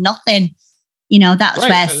and did nothing. That's right.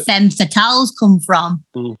 Where femme fatales come from.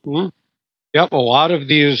 Mm-hmm. Yep, a lot of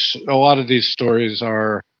these stories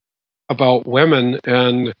are about women,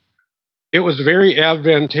 and it was very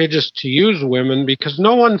advantageous to use women because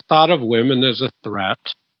no one thought of women as a threat.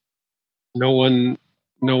 No one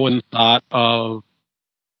thought of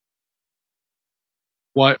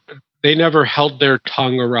they never held their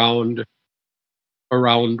tongue around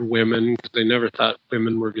women, because they never thought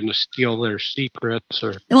women were going to steal their secrets.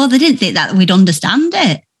 Well, they didn't think that we'd understand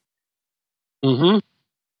it. Mm-hmm.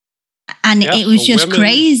 And it was just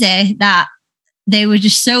crazy that they were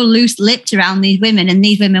just so loose-lipped around these women, and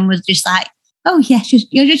these women was just like, oh, yes,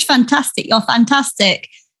 you're just fantastic. You're fantastic.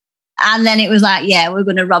 And then it was like, yeah, we're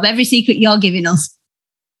going to rob every secret you're giving us.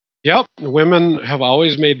 Yep. Women have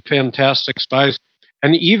always made fantastic spies.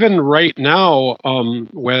 And even right now,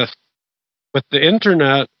 with the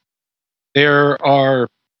internet, there are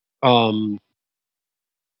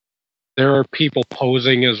people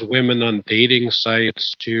posing as women on dating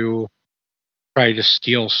sites to try to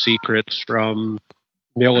steal secrets from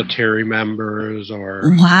military members or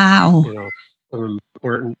wow,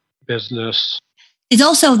 important business. There's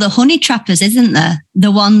also the honey trappers, isn't there?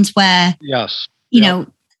 The ones where yes, you know,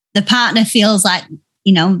 the partner feels like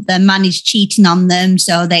the man is cheating on them,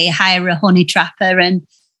 so they hire a honey trapper and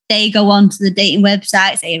they go onto the dating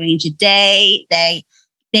websites, they arrange a date, they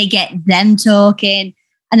get them talking,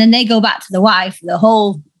 and then they go back to the wife, the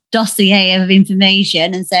whole dossier of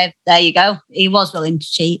information, and say, there you go, he was willing to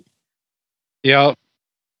cheat. Yeah.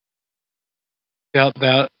 Yeah,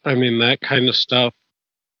 that kind of stuff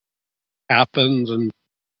happens. And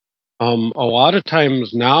a lot of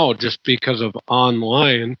times now, just because of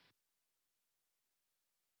online,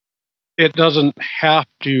 it doesn't have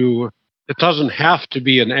to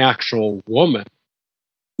be an actual woman.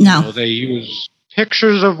 No. They use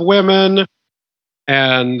pictures of women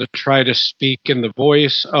and try to speak in the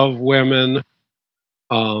voice of women.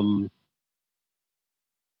 But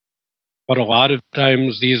a lot of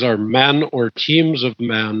times these are men or teams of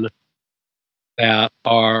men that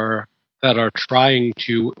are trying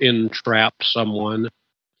to entrap someone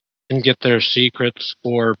and get their secrets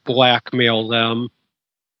or blackmail them.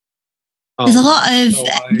 There's a lot of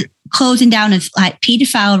closing down of like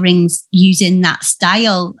paedophile rings using that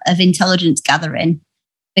style of intelligence gathering,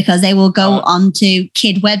 because they will go onto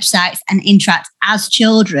kid websites and interact as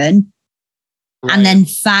children, right, and then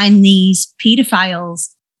find these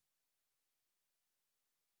pedophiles.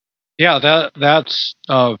 Yeah, that's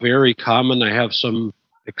very common. I have some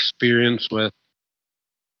experience with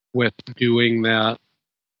doing that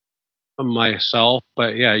myself,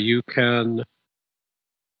 but yeah, you can.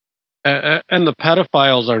 And the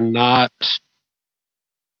pedophiles are not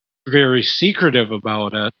very secretive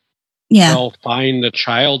about it. Yeah. They'll find the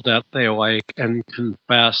child that they like and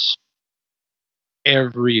confess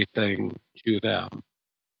everything to them.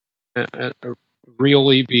 And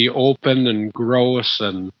really be open and gross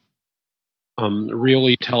and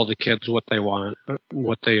really tell the kids what they want,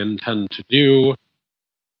 what they intend to do.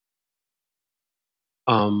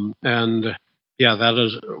 And yeah, that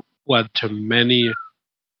has led to many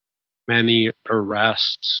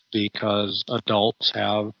arrests because adults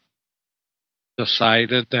have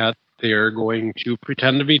decided that they're going to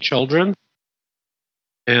pretend to be children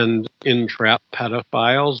and entrap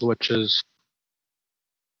pedophiles, which is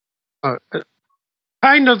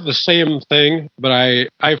kind of the same thing, but I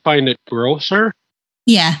find it grosser.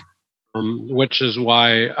 Yeah. Which is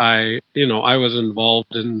why I was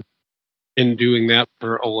involved in doing that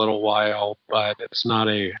for a little while, but it's not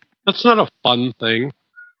a fun thing.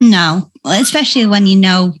 No, especially when you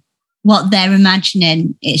know what they're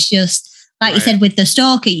imagining. It's just like you said with the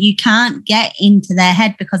stalker, you can't get into their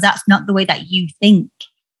head because that's not the way that you think.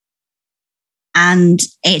 And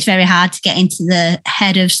it's very hard to get into the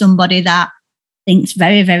head of somebody that thinks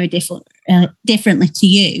very, very differently to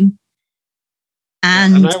you.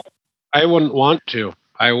 And I wouldn't want to.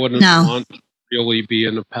 I wouldn't want to really be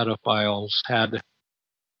in a pedophile's head.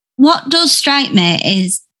 What does strike me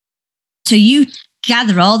is, so you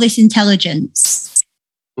gather all this intelligence.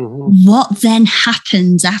 Mm-hmm. What then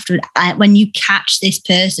happens after when you catch this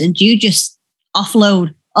person? Do you just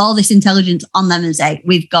offload all this intelligence on them and say,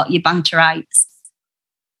 we've got you bang to rights?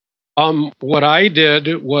 What I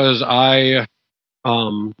did was I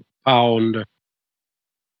found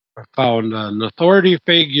an authority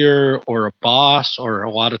figure or a boss or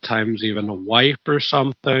a lot of times even a wife or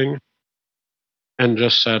something and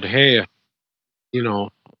just said, hey,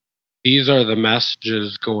 these are the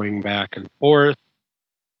messages going back and forth.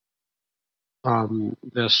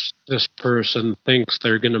 This person thinks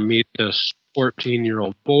they're going to meet this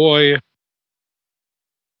 14-year-old boy.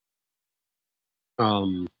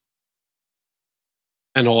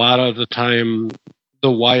 And a lot of the time,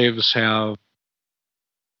 the wives have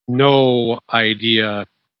no idea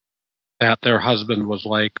that their husband was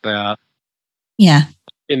like that. Yeah.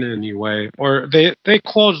 In any way, or they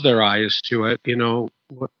close their eyes to it.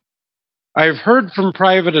 I've heard from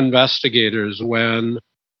private investigators when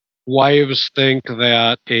wives think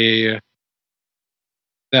that a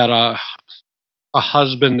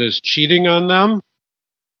husband is cheating on them,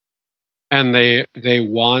 and they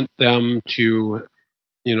want them to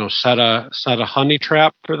set a honey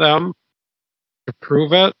trap for them to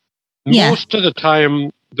prove it. Yeah. Most of the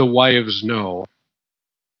time, the wives know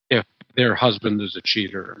if their husband is a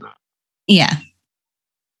cheater or not. Yeah.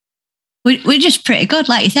 We're just pretty good.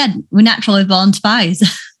 Like you said, we're naturally born spies.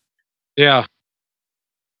 Yeah.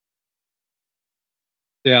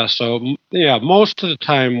 Yeah. So, yeah, most of the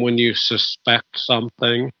time when you suspect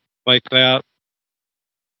something like that,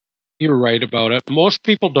 you're right about it. Most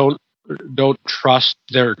people don't trust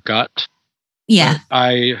their gut. Yeah.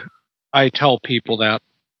 I tell people that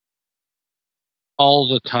all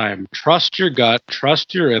the time. Trust your gut,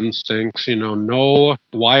 trust your instincts. No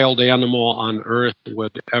wild animal on earth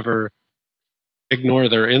would ever ignore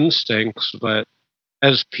their instincts, but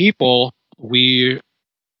as people, we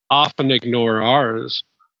often ignore ours.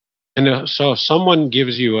 And so if someone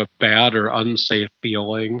gives you a bad or unsafe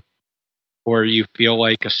feeling, or you feel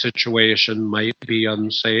like a situation might be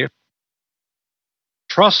unsafe,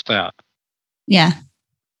 trust that. Yeah.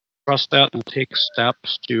 Trust that and take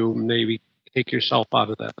steps to maybe take yourself out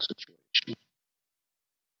of that situation.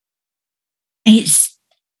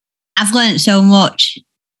 I've learned so much.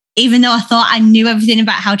 Even though I thought I knew everything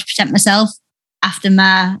about how to protect myself after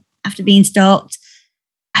being stalked,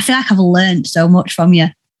 I feel like I've learned so much from you.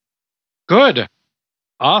 Good.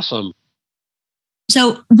 Awesome.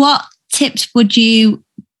 So what tips would you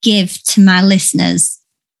give to my listeners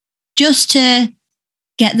just to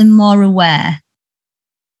get them more aware?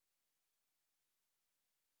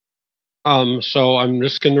 So I'm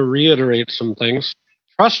just going to reiterate some things.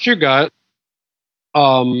 Trust your gut.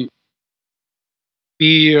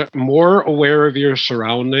 Be more aware of your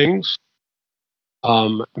surroundings.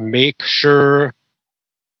 Make sure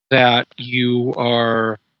that you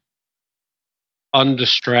are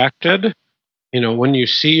undistracted. When you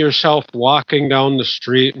see yourself walking down the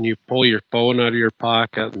street and you pull your phone out of your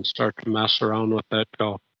pocket and start to mess around with it,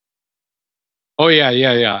 go, oh,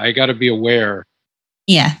 yeah. I got to be aware.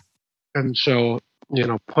 Yeah. And so,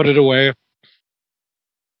 put it away.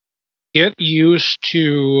 Get used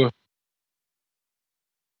to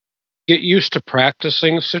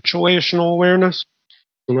practicing situational awareness.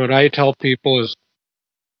 And what I tell people is,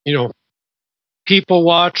 people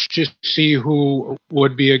watch to see who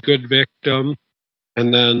would be a good victim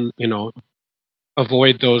and then,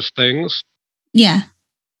 avoid those things. Yeah.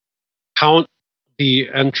 Count the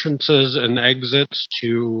entrances and exits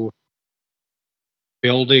to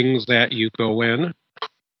buildings that you go in.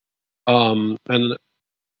 And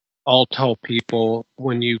I'll tell people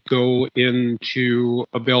when you go into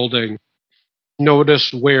a building,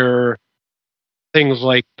 notice where things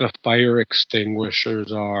like the fire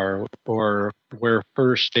extinguishers are or where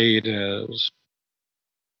first aid is,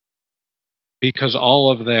 because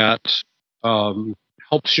all of that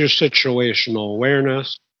helps your situational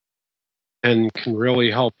awareness and can really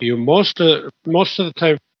help you. Most of the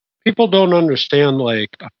time, people don't understand, like,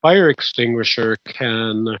 a fire extinguisher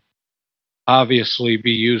can obviously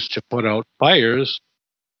be used to put out fires,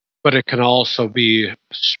 but it can also be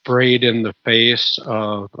sprayed in the face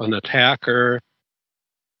of an attacker.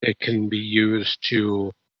 It can be used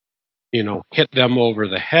to, hit them over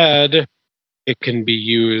the head. It can be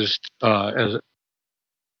used as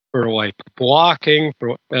for like blocking,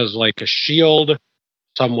 as like a shield.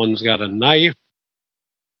 Someone's got a knife.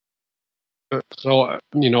 So,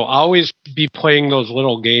 always be playing those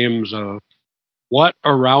little games of what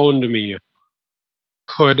around me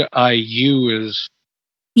could I use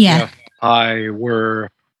if I were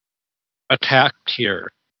attacked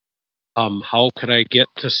here? How could I get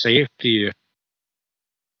to safety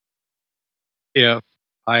if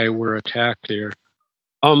I were attacked here?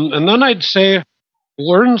 And then I'd say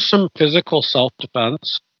learn some physical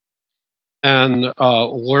self-defense and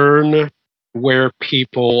learn where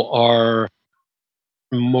people are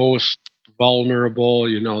most vulnerable,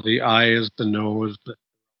 the eyes, the nose.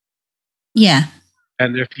 Yeah.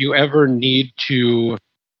 And if you ever need to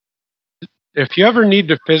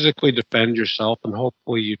physically defend yourself, and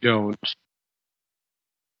hopefully you don't,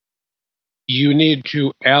 you need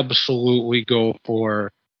to absolutely go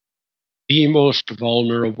for the most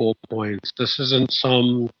vulnerable points. This isn't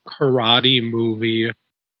some karate movie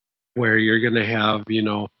where you're going to have,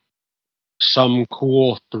 some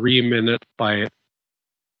cool 3-minute fight.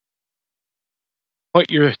 Put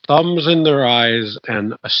your thumbs in their eyes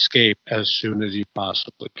and escape as soon as you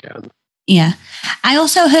possibly can. Yeah. I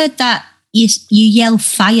also heard that you yell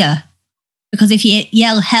fire, because if you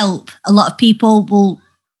yell help, a lot of people will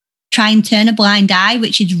try and turn a blind eye,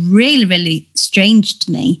 which is really, really strange to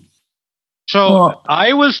me. So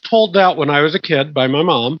I was told that when I was a kid by my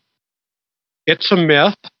mom. It's a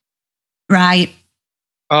myth. Right.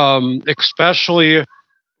 Especially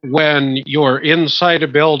when you're inside a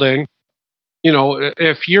building,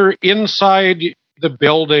 if you're inside the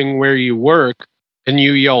building where you work and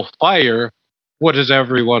you yell fire, what does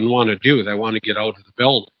everyone want to do? They want to get out of the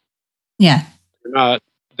building. Yeah.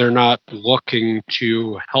 They're not looking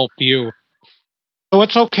to help you. So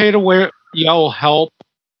it's okay to yell help.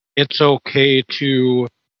 It's okay to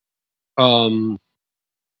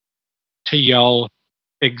yell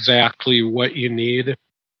exactly what you need.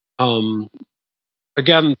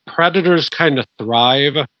 Again, predators kind of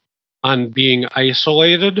thrive on being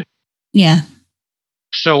isolated. Yeah.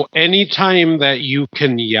 So anytime that you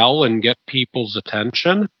can yell and get people's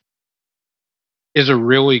attention is a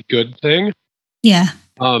really good thing. Yeah.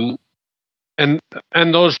 And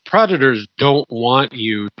those predators don't want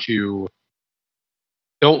you to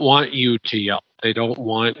yell. They don't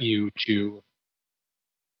want you to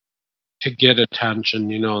get attention.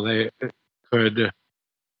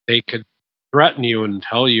 They could threaten you and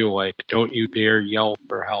tell you, like, don't you dare yell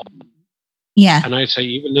for help. Yeah. And I say,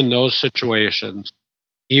 even in those situations,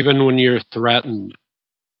 even when you're threatened,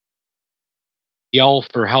 yell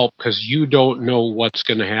for help, because you don't know what's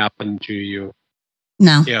going to happen to you.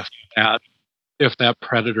 No. If that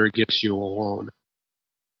predator gets you alone.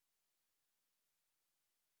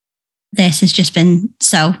 This has just been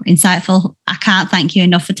so insightful. I can't thank you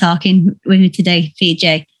enough for talking with me today,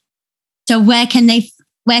 PJ. So where can my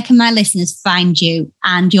listeners find you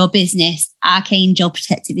and your business, Archangel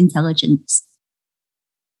Protective Intelligence?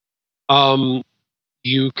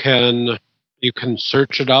 You can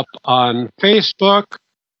search it up on Facebook.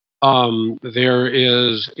 There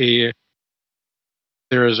is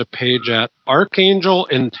a page at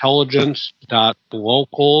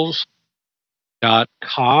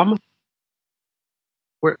archangelintelligence.locals.com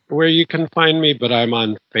where you can find me, but I'm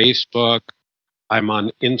on Facebook. I'm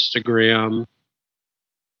on Instagram.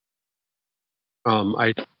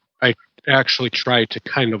 I actually try to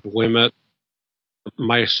kind of limit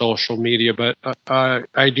my social media, but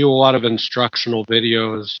I do a lot of instructional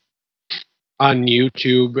videos on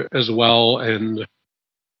YouTube as well, and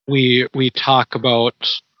we talk about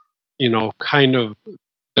kind of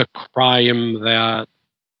the crime that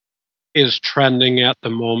is trending at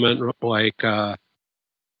the moment, like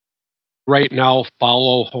right now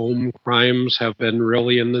follow home crimes have been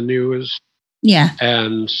really in the news. Yeah.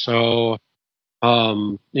 And so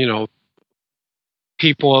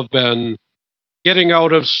people have been getting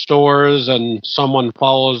out of stores and someone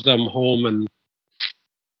follows them home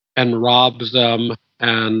and robs them.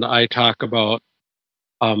 And I talk about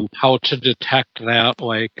how to detect that,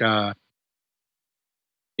 like,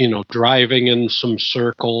 driving in some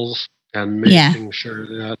circles and making sure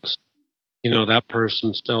that, that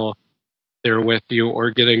person's still there with you, or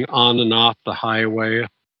getting on and off the highway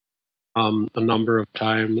a number of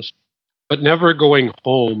times, but never going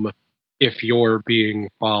home if you're being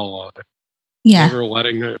followed. Yeah. Never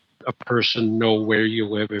letting a person know where you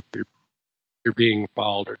live if you're being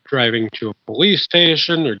followed, or driving to a police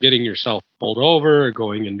station, or getting yourself pulled over, or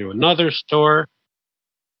going into another store.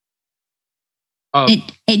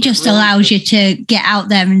 It just really allows you to get out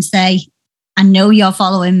there and say, I know you're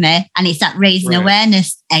following me. And it's that raising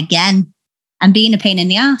awareness again and being a pain in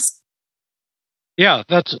the ass. Yeah,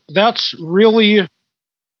 that's really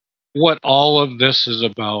what all of this is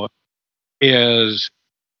about, is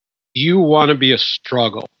you want to be a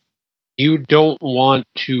struggle. You don't want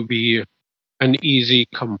to be an easy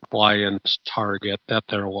compliance target that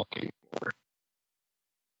they're looking for.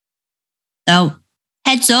 So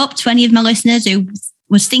heads up to any of my listeners who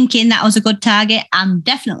was thinking that was a good target. I'm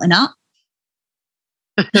definitely not.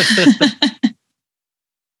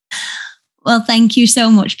 Well, thank you so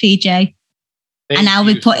much, PJ. And I'll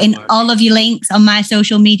be putting all of your links on my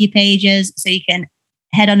social media pages, so you can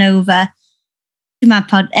head on over to my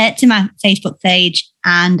Facebook page,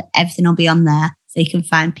 and everything will be on there, so you can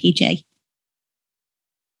find PJ.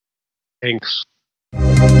 Thanks.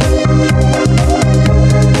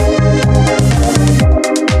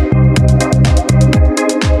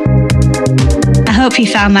 I hope you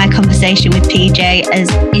found my conversation with PJ as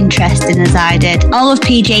interesting as I did. All of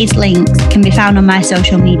PJ's links can be found on my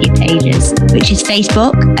social media pages, which is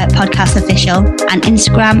Facebook at Podcast Official and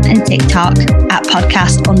Instagram and TikTok at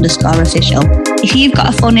Podcast_Official. If you've got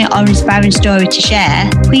a funny or inspiring story to share,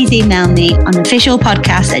 please email me on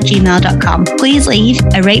officialpodcast@gmail.com. Please leave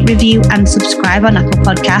a rate, review and subscribe on Apple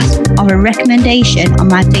Podcasts, or a recommendation on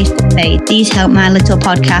my Facebook page. These help my little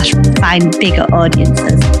podcast find bigger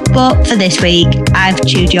audiences. But for this week, I've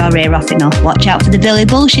chewed your ear off enough. Watch out for the Billy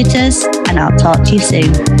bullshitters, and I'll talk to you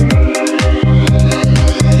soon.